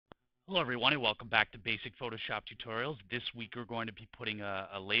Hello everyone and welcome back to Basic Photoshop Tutorials. This week we're going to be putting a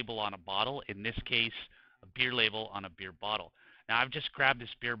label on a bottle, in this case a beer label on a beer bottle. Now I've just grabbed this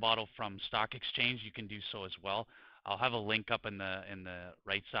beer bottle from Stock Exchange. You can do so as well. I'll have a link up in the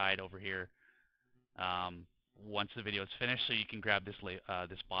right side over here once the video is finished, so you can grab this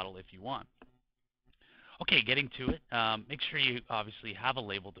bottle if you want. Okay, getting to it, make sure you obviously have a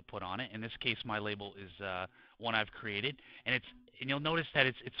label to put on it. In this case, my label is one I've created, and you'll notice that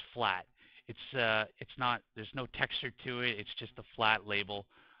it's flat. It's not, there's no texture to it. It's just a flat label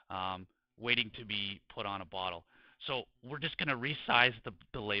waiting to be put on a bottle. So we're just going to resize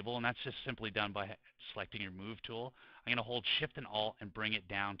the label, and that's just simply done by selecting your Move tool. I'm going to hold Shift and Alt and bring it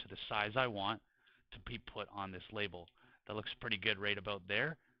down to the size I want to be put on this label. That looks pretty good right about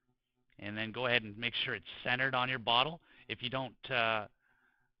there. And then go ahead and make sure it's centered on your bottle. If you don't have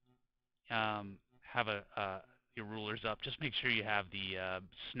your rulers up, just make sure you have the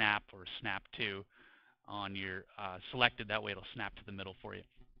snap or snap to on your selected. That way it'll snap to the middle for you.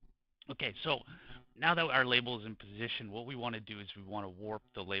 Okay, so now that our label is in position, what we want to do is we want to warp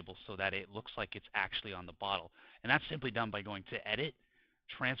the label so that it looks like it's actually on the bottle. And that's simply done by going to Edit,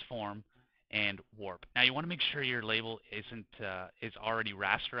 Transform, and Warp. Now you want to make sure your label is already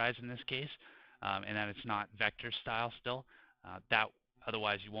rasterized in this case, and that it's not vector style still.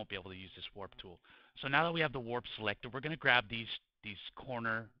 Otherwise you won't be able to use this Warp tool. So now that we have the Warp selected, we're going to grab these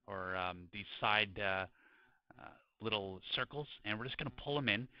corner or these side little circles, and we're just going to pull them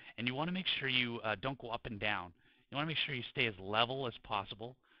in. And you want to make sure you don't go up and down. You want to make sure you stay as level as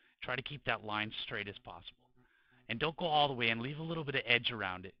possible. Try to keep that line straight as possible, and don't go all the way in. Leave a little bit of edge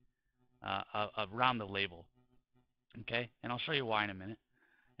around it. Around the label. Okay, and I'll show you why in a minute.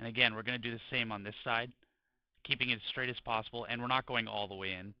 And again, we're going to do the same on this side, keeping it as straight as possible, and we're not going all the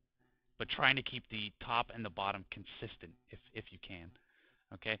way in, but trying to keep the top and the bottom consistent if you can.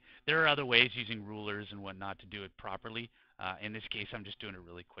 Okay, there are other ways using rulers and whatnot to do it properly. In this case, I'm just doing it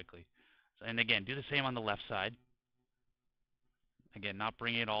really quickly. So, and again, do the same on the left side. Again, not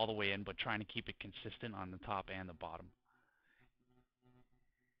bringing it all the way in, but trying to keep it consistent on the top and the bottom.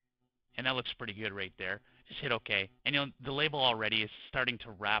 And that looks pretty good right there. Just hit OK. And the label already is starting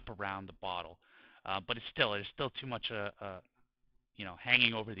to wrap around the bottle. But there's still too much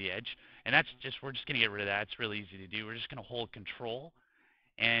hanging over the edge. And we're just going to get rid of that. It's really easy to do. We're just going to hold Control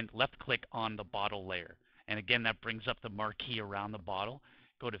and left click on the bottle layer. And again, that brings up the marquee around the bottle.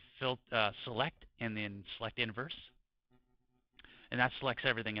 Go to Select and then select Inverse. And that selects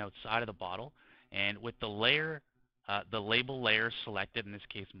everything outside of the bottle. And with the label layer selected, in this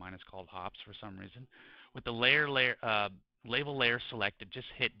case mine is called hops for some reason. With the label layer selected, just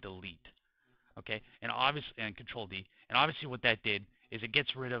hit delete. Okay, and Control D. And obviously what that did is it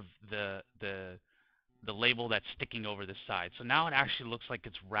gets rid of the label that's sticking over the side. So now it actually looks like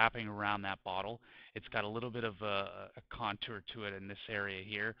it's wrapping around that bottle. It's got a little bit of a contour to it in this area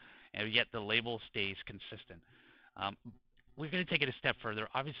here, and yet the label stays consistent. We're going to take it a step further.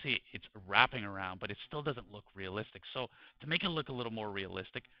 Obviously, it's wrapping around, but it still doesn't look realistic. So to make it look a little more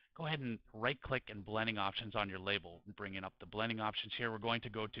realistic, go ahead and right-click and blending options on your label. Bringing up the blending options here, we're going to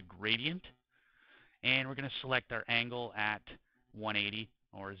go to Gradient, and we're going to select our angle at 180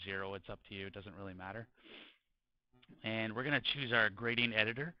 or 0. It's up to you. It doesn't really matter. And we're going to choose our gradient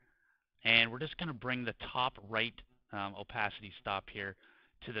editor, and we're just going to bring the top right opacity stop here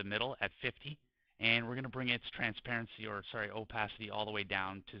to the middle at 50. And we're going to bring its opacity all the way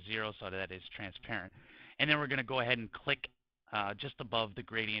down to 0 so that it's transparent. And then we're going to go ahead and click just above the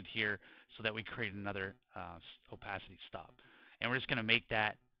gradient here so that we create another opacity stop. And we're just going to make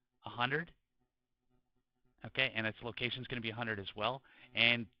that 100. Okay, and its location is going to be 100 as well.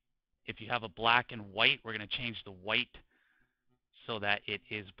 And if you have a black and white, we're going to change the white so that it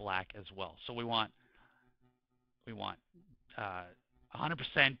is black as well. So we want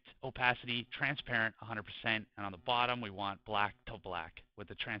 100% opacity, transparent 100%, and on the bottom we want black to black with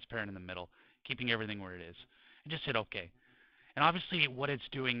the transparent in the middle, keeping everything where it is. And just hit OK. And obviously what it's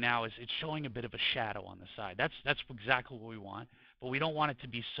doing now is it's showing a bit of a shadow on the side. That's exactly what we want, but we don't want it to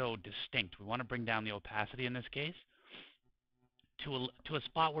be so distinct. We want to bring down the opacity in this case to a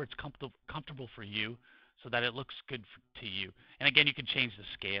spot where it's comfortable for you so that it looks good to you. And again, you can change the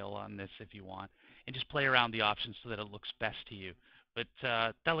scale on this if you want and just play around the options so that it looks best to you. But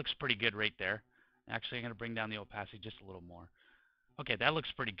that looks pretty good right there. Actually, I'm going to bring down the opacity just a little more. Okay, that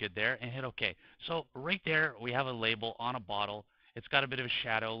looks pretty good there, and hit OK. So right there, we have a label on a bottle. It's got a bit of a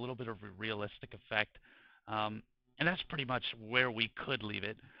shadow, a little bit of a realistic effect, and that's pretty much where we could leave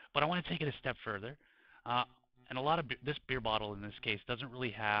it. But I want to take it a step further. And a lot of this beer bottle in this case doesn't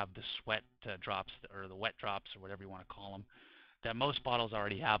really have the sweat drops or the wet drops or whatever you want to call them that most bottles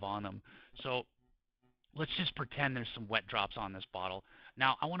already have on them. So let's just pretend there's some wet drops on this bottle.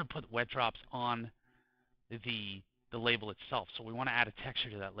 Now I want to put wet drops on the the label itself. So we want to add a texture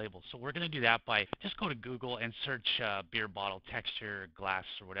to that label. So we're going to do that by just go to Google and search beer bottle texture, glass,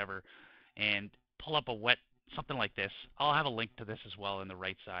 or whatever, and pull up a wet something like this. I'll have a link to this as well in the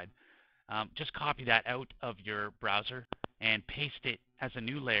right side. Just copy that out of your browser and paste it as a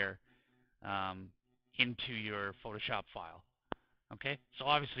new layer um, into your Photoshop file. Okay, so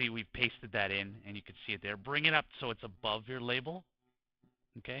obviously we've pasted that in, and you can see it there. Bring it up so it's above your label.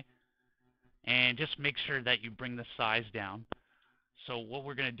 Okay, and just make sure that you bring the size down. So what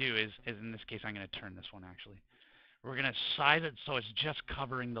we're going to do is in this case, I'm going to turn this one actually. We're going to size it so it's just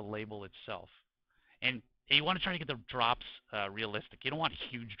covering the label itself. And you want to try to get the drops realistic. You don't want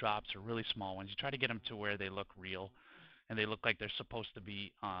huge drops or really small ones. You try to get them to where they look real and they look like they're supposed to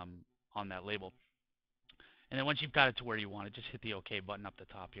be on that label. And then once you've got it to where you want it, just hit the OK button up the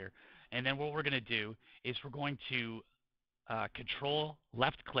top here. And then what we're going to do is we're going to control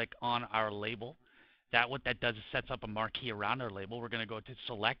left click on our label. What that does is sets up a marquee around our label. We're going to go to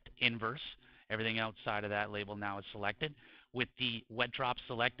select inverse. Everything outside of that label now is selected. With the wet drop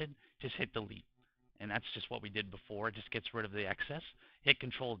selected, just hit delete. And that's just what we did before. It just gets rid of the excess. Hit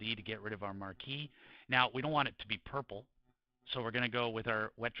Control D to get rid of our marquee. Now we don't want it to be purple, so we're going to go with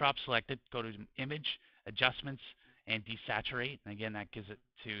our wet drop selected, go to Image, Adjustments, and Desaturate. And again, that gives it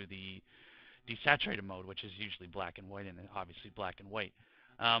to the desaturated mode, which is usually black and white, and obviously black and white.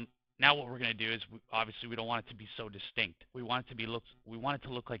 Now what we're going to do is, obviously we don't want it to be so distinct. We want it to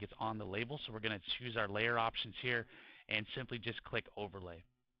look like it's on the label, so we're going to choose our layer options here and simply just click Overlay.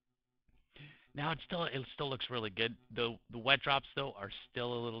 Now it still looks really good. The wet drops though are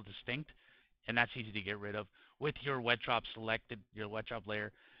still a little distinct, and that's easy to get rid of. With your wet drop selected, your wet drop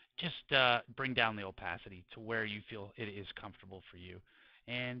layer, just bring down the opacity to where you feel it is comfortable for you.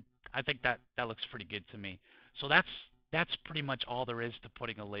 And I think that looks pretty good to me. So that's pretty much all there is to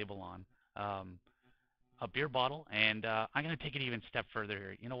putting a label on a beer bottle. And I'm going to take it even a step further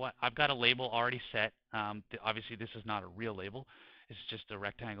here. You know what? I've got a label already set. Obviously, this is not a real label. It's just a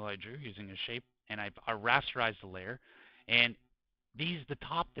rectangle I drew using a shape, and I rasterized the layer. And the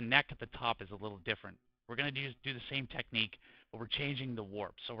neck at the top is a little different. We're going to do the same technique, but we're changing the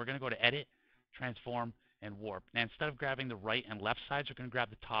warp. So we're going to go to Edit, Transform, and Warp. Now instead of grabbing the right and left sides, we're going to grab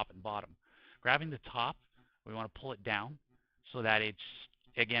the top and bottom. Grabbing the top, we want to pull it down so that it's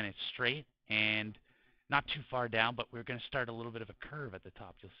straight and not too far down, but we're going to start a little bit of a curve at the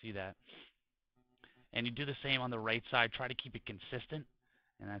top. You'll see that. And you do the same on the right side. Try to keep it consistent,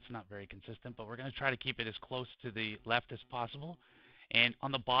 and that's not very consistent, but we're going to try to keep it as close to the left as possible. And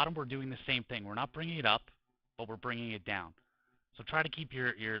on the bottom, we're doing the same thing. We're not bringing it up, but we're bringing it down. So try to keep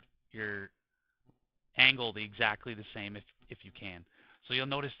your angle exactly the same if you can. So you'll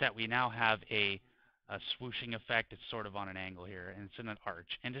notice that we now have a swooshing effect. It's sort of on an angle here, and it's in an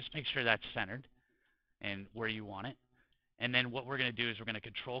arch. And just make sure that's centered and where you want it. And then what we're going to do is we're going to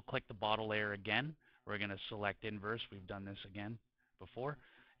control click the bottle layer again. We're going to select inverse. We've done this again before.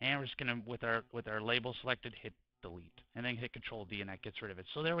 And we're just going to, with our label selected, hit delete. And then hit Control D, and that gets rid of it.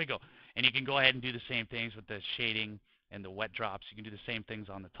 So there we go. And you can go ahead and do the same things with the shading and the wet drops. You can do the same things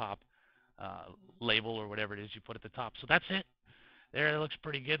on the top label or whatever it is you put at the top. So that's it. There, it looks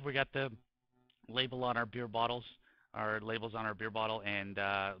pretty good. We got the label on our beer bottles, our labels on our beer bottle, and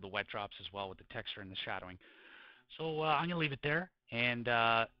the wet drops as well with the texture and the shadowing. So I'm going to leave it there. And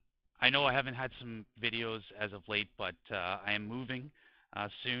I know I haven't had some videos as of late, but I am moving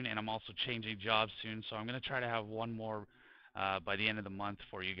soon, and I'm also changing jobs soon. So I'm going to try to have one more by the end of the month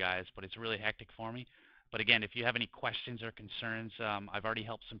for you guys, but it's really hectic for me. But again, if you have any questions or concerns, I've already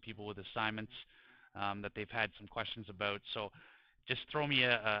helped some people with assignments that they've had some questions about. So just throw me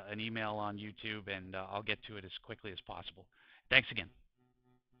an email on YouTube, and I'll get to it as quickly as possible. Thanks again.